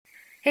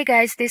Hey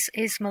guys, this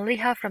is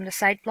Maliha from the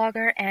Site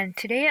Blogger, and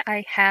today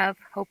I have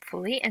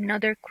hopefully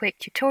another quick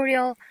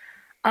tutorial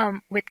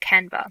with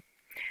Canva.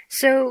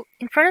 So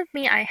in front of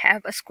me I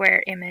have a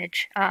square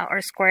image or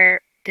a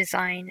square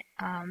design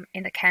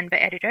in the Canva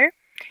editor,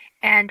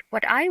 and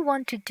what I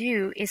want to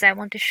do is I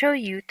want to show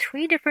you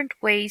 3 different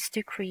ways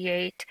to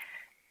create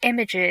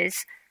images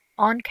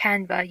on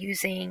Canva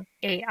using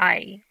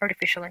AI,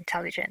 artificial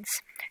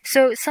intelligence.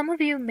 So some of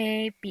you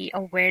may be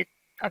aware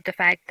of the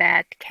fact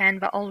that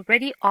Canva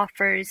already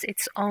offers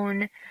its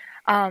own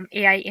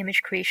AI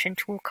image creation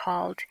tool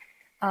called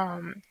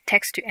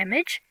text to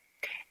image.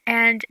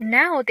 And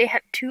now they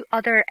have 2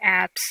 other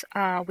apps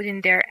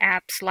within their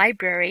apps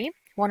library.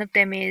 One of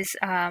them is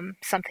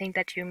something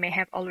that you may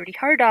have already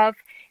heard of.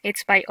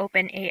 It's by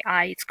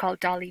OpenAI. It's called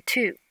DALL-E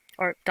 2,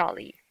 or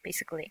DALL-E,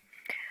 basically.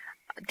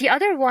 The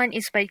other one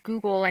is by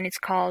Google, and it's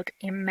called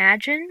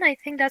Imagen. I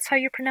think that's how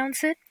you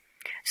pronounce it.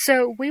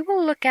 So we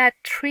will look at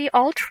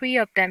all three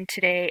of them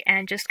today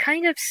and just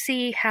kind of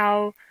see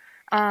how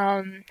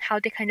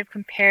they kind of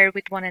compare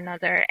with one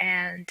another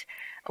and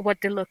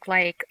what they look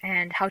like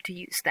and how to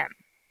use them.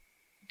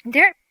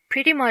 They're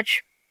pretty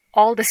much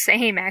all the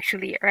same,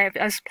 actually. Right?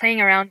 I was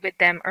playing around with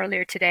them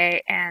earlier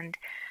today, and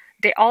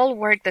they all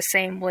work the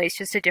same way. It's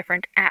just a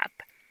different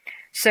app.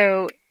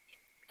 So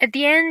at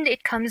the end,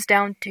 it comes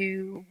down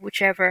to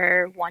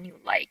whichever one you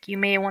like. You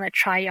may want to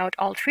try out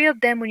all 3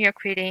 of them when you're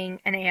creating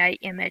an AI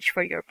image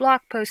for your blog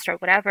post or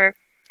whatever.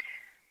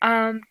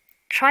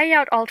 Try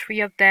out all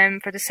 3 of them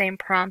for the same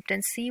prompt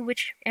and see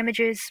which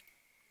images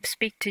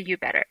speak to you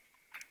better.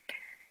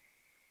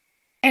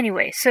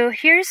 Anyway, so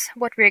here's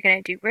what we're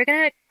going to do. We're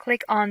going to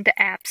click on the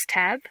Apps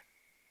tab,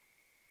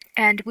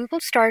 and we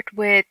will start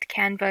with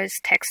Canva's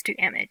text to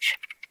image.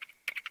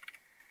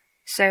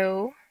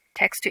 So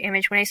text to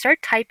image, when I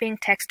start typing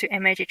text to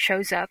image, it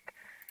shows up.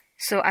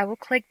 So I will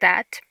click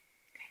that,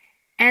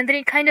 and then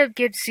it kind of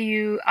gives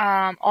you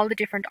all the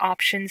different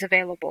options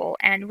available,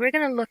 and we're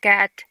going to look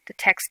at the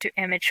text to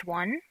image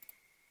one.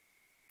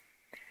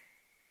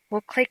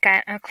 We'll click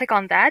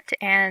on that,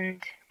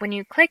 and when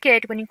you click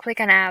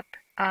an app,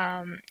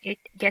 it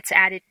gets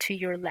added to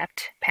your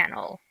left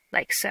panel,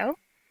 like so,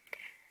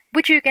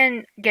 which you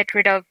can get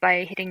rid of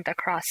by hitting the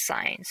cross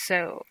sign.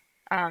 So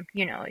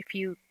if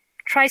you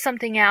try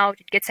something out,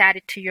 it gets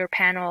added to your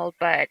panel,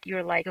 but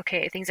you're like,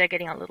 okay, things are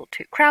getting a little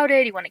too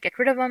crowded, you want to get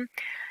rid of them,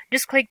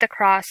 just click the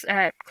cross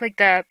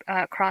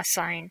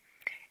sign,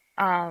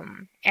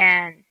 and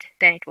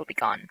then it will be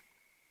gone.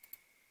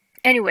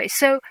 Anyway,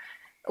 so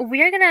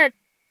we are gonna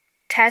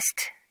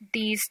test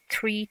these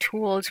 3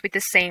 tools with the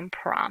same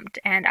prompt,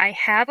 and I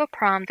have a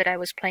prompt that I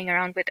was playing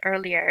around with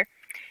earlier.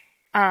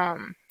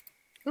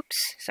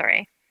 Oops,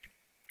 sorry.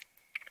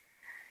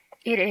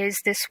 It is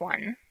this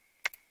one.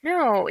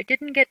 No, it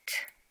didn't get...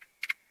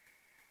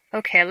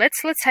 Okay,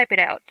 let's type it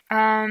out.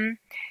 An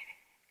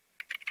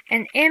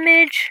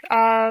image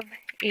of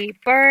a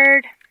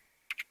bird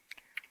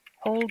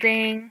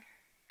holding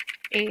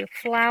a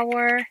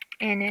flower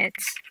in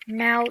its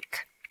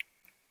mouth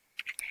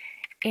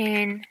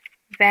in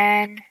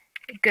Van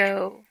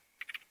Gogh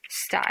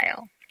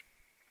style,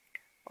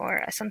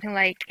 or something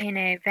like in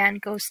a Van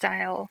Gogh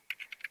style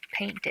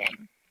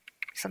painting,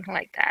 something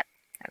like that.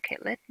 Okay,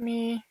 let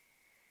me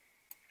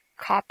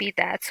copy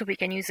that so we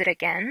can use it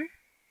again,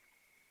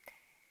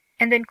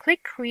 and then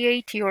click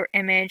create your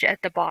image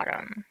at the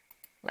bottom,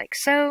 like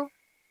so,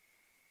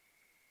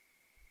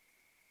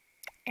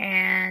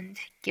 and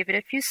give it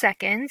a few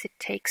seconds. It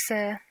takes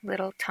a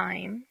little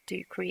time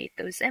to create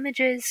those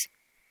images.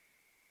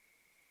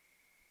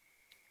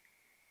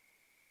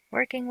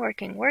 Working.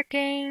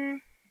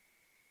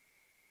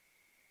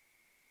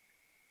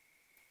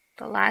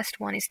 The last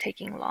one is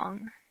taking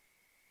long.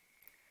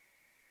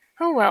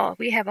 Oh well,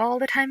 we have all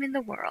the time in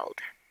the world,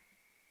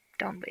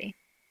 don't we?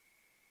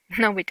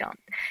 No, we don't.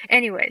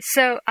 Anyway,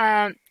 so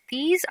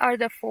these are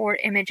the 4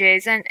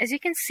 images, and as you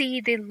can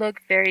see, they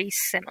look very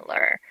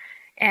similar.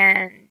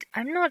 And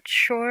I'm not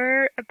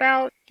sure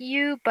about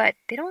you, but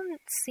they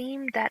don't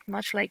seem that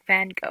much like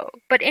Van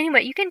Gogh. But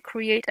anyway, you can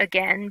create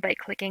again by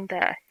clicking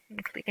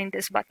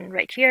this button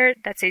right here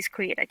that says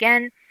create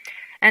again,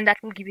 and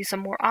that will give you some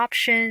more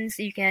options.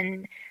 You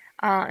can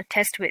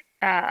test with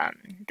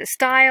the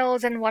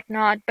styles and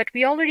whatnot, but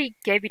we already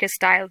gave it a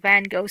style,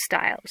 Van Gogh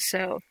style,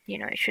 so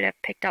it should have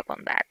picked up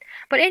on that.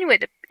 But anyway,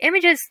 the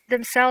images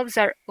themselves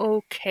are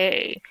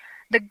okay.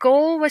 The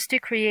goal was to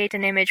create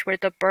an image where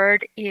the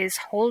bird is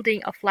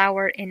holding a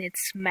flower in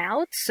its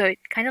mouth, so it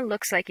kind of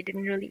looks like it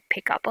didn't really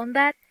pick up on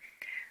that,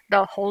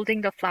 the holding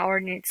the flower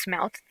in its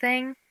mouth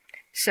thing.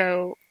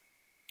 So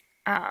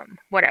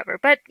whatever,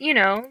 but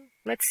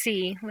let's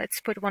see, let's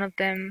put one of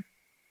them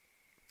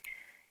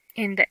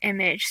in the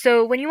image.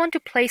 So when you want to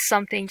place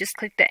something, just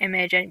click the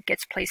image and it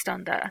gets placed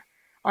on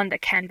the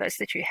canvas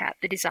that you have,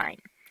 the design.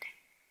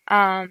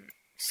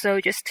 So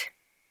just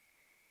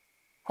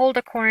hold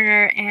a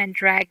corner and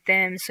drag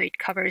them so it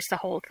covers the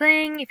whole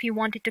thing, if you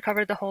want it to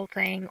cover the whole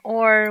thing,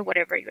 or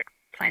whatever you're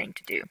planning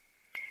to do.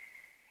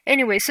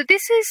 Anyway, so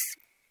this is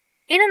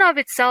in and of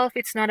itself,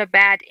 it's not a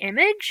bad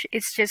image.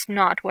 It's just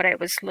not what I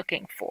was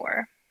looking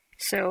for.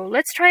 So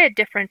let's try a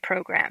different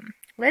program.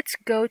 Let's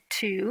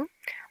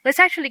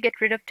actually get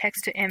rid of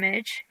text to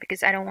image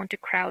because I don't want to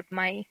crowd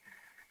my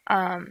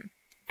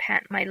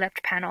my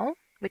left panel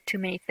with too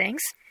many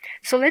things.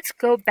 So let's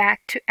go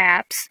back to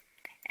apps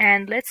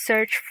and let's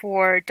search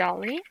for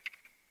DALL-E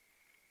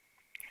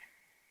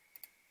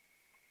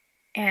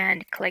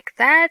and click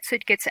that so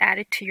it gets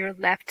added to your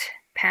left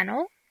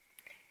panel.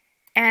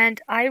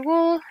 And I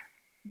will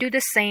do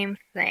the same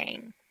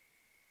thing.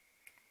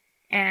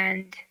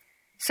 And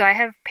so I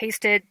have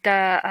pasted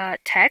the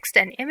text,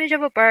 an image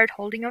of a bird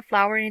holding a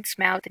flower in its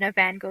mouth in a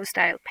Van Gogh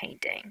style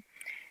painting.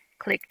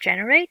 Click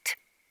generate.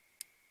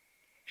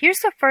 Here's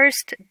the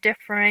first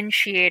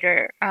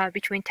differentiator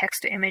between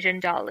text to image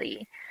and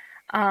DALL-E.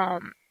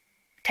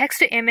 Text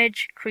to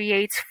image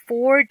creates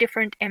 4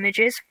 different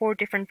images, 4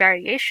 different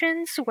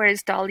variations,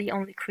 whereas DALL-E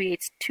only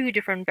creates 2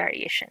 different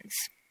variations.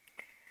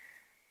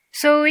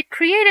 So it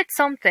created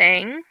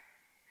something.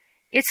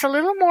 It's a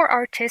little more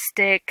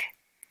artistic.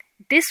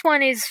 This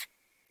one is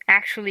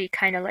actually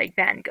kind of like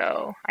Van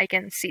Gogh. I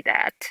can see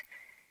that.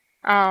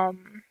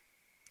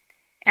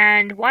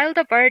 And while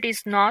the bird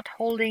is not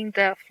holding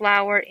the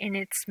flower in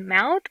its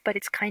mouth, but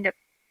it's kind of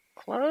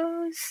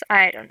close.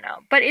 I don't know.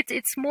 But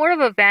it's more of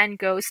a Van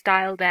Gogh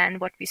style than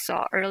what we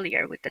saw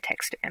earlier with the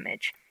text to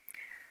image.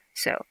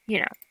 So, you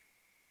know.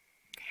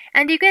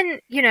 And you can,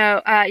 you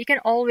can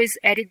always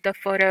edit the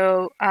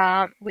photo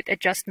with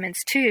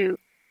adjustments too.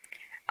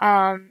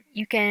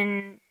 You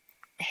can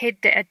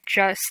hit the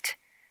adjust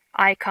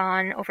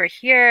icon over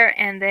here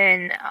and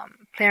then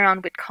play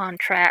around with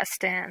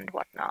contrast and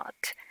whatnot.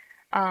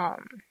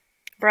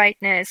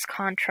 Brightness,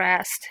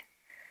 contrast,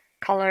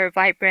 color,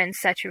 vibrance,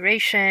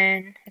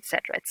 saturation,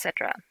 etc.,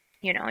 etc.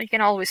 You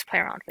can always play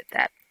around with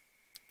that.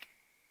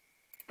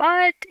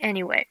 But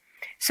anyway,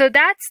 so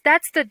that's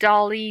the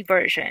DALL-E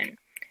version.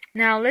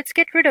 Now let's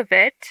get rid of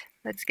it.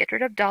 Let's get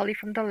rid of DALL-E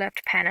from the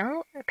left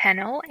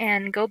panel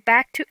and go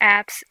back to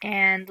apps,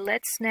 and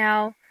let's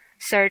now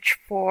search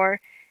for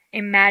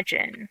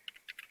Imagen.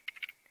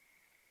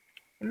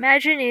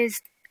 Imagen is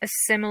a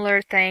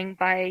similar thing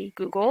by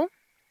Google.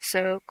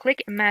 So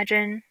click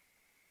Imagen,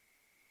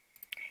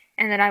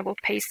 and then I will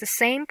paste the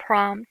same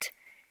prompt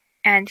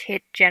and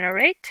hit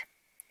generate.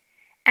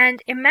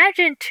 And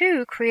Imagen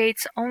too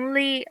creates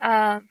only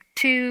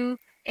 2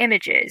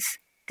 images,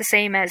 the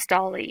same as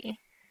DALL-E.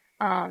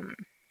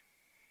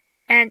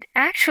 And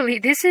actually,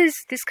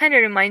 this kind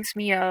of reminds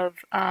me of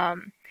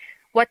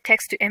what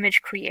text to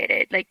image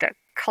created, like the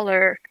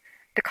color,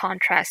 the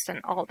contrast,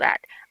 and all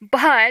that.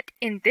 But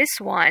in this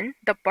one,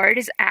 the bird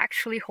is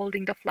actually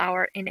holding the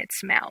flower in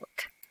its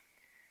mouth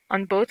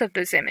on both of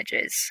those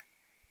images.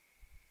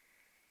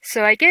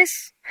 So I guess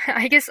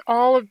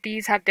all of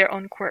these have their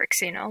own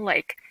quirks,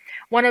 like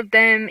one of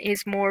them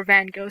is more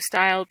Van Gogh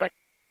style, but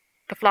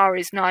the flower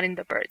is not in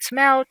the bird's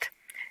mouth.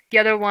 The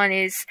other one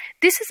is,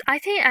 I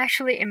think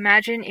actually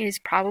Imagen is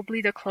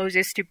probably the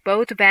closest to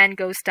both Van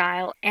Gogh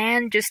style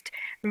and just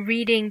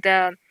reading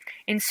the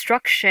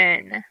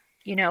instruction,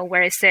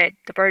 where it said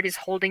the bird is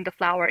holding the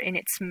flower in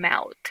its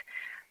mouth.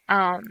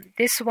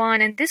 This one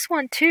and this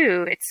one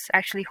too, it's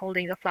actually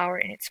holding the flower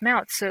in its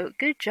mouth. So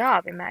good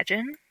job,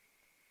 Imagen.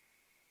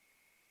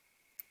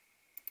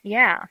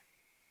 Yeah.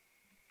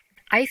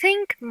 I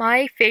think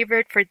my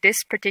favorite for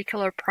this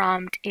particular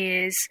prompt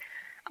is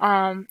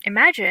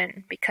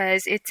Imagen,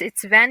 because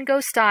it's Van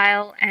Gogh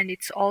style and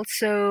it's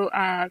also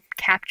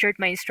captured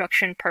my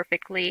instruction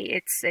perfectly.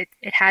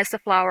 It has the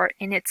flower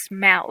in its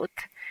mouth,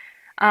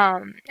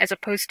 as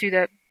opposed to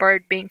the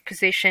bird being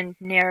positioned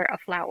near a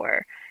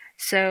flower.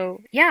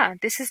 So yeah,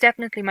 this is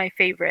definitely my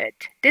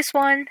favorite. This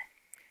one,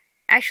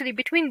 actually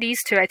between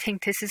these two, I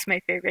think this is my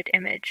favorite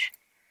image.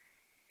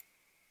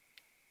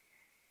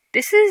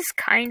 This is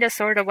kind of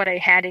sort of what I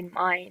had in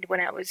mind when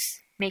I was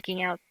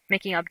making up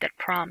that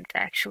prompt,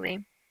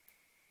 actually.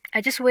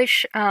 I just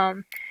wish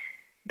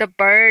the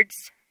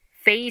bird's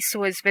face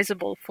was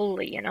visible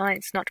fully,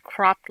 it's not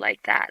cropped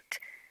like that.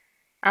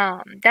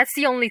 That's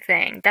the only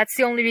thing. That's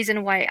the only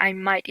reason why I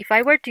might, if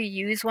I were to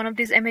use one of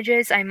these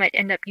images, I might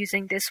end up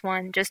using this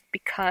one, just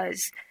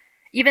because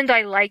even though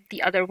I like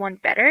the other one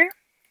better,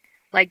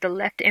 like the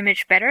left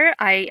image better,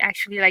 I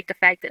actually like the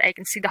fact that I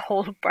can see the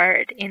whole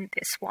bird in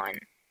this one.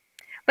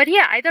 But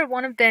yeah, either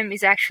one of them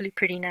is actually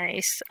pretty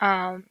nice.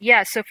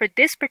 Yeah, so for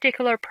this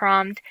particular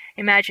prompt,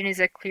 Imagen is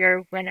a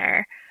clear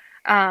winner.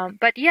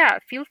 But yeah,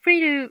 feel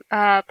free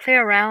to play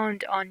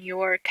around on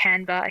your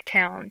Canva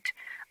account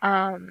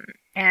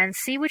and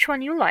see which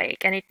one you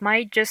like. And it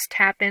might just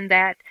happen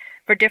that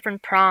for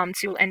different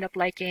prompts, you'll end up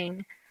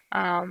liking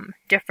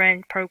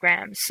different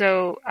programs.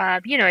 So,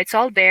 it's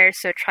all there.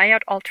 So try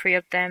out all 3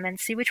 of them and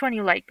see which one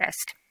you like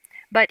best.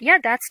 But yeah,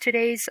 that's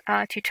today's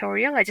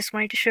tutorial. I just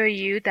wanted to show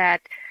you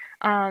that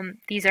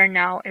these are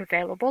now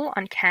available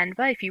on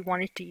Canva if you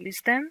wanted to use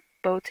them,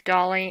 both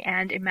DALL-E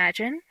and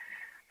Imagen.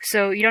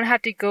 So you don't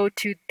have to go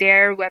to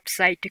their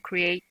website to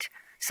create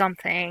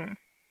something.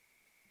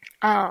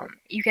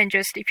 You can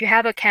just, if you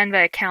have a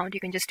Canva account, you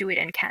can just do it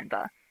in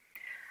Canva.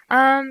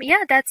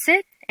 Yeah, that's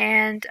it.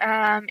 And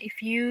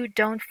if you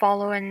don't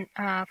follow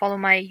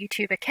my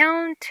YouTube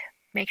account,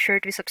 make sure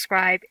to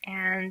subscribe,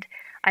 and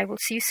I will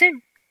see you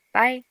soon.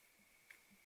 Bye.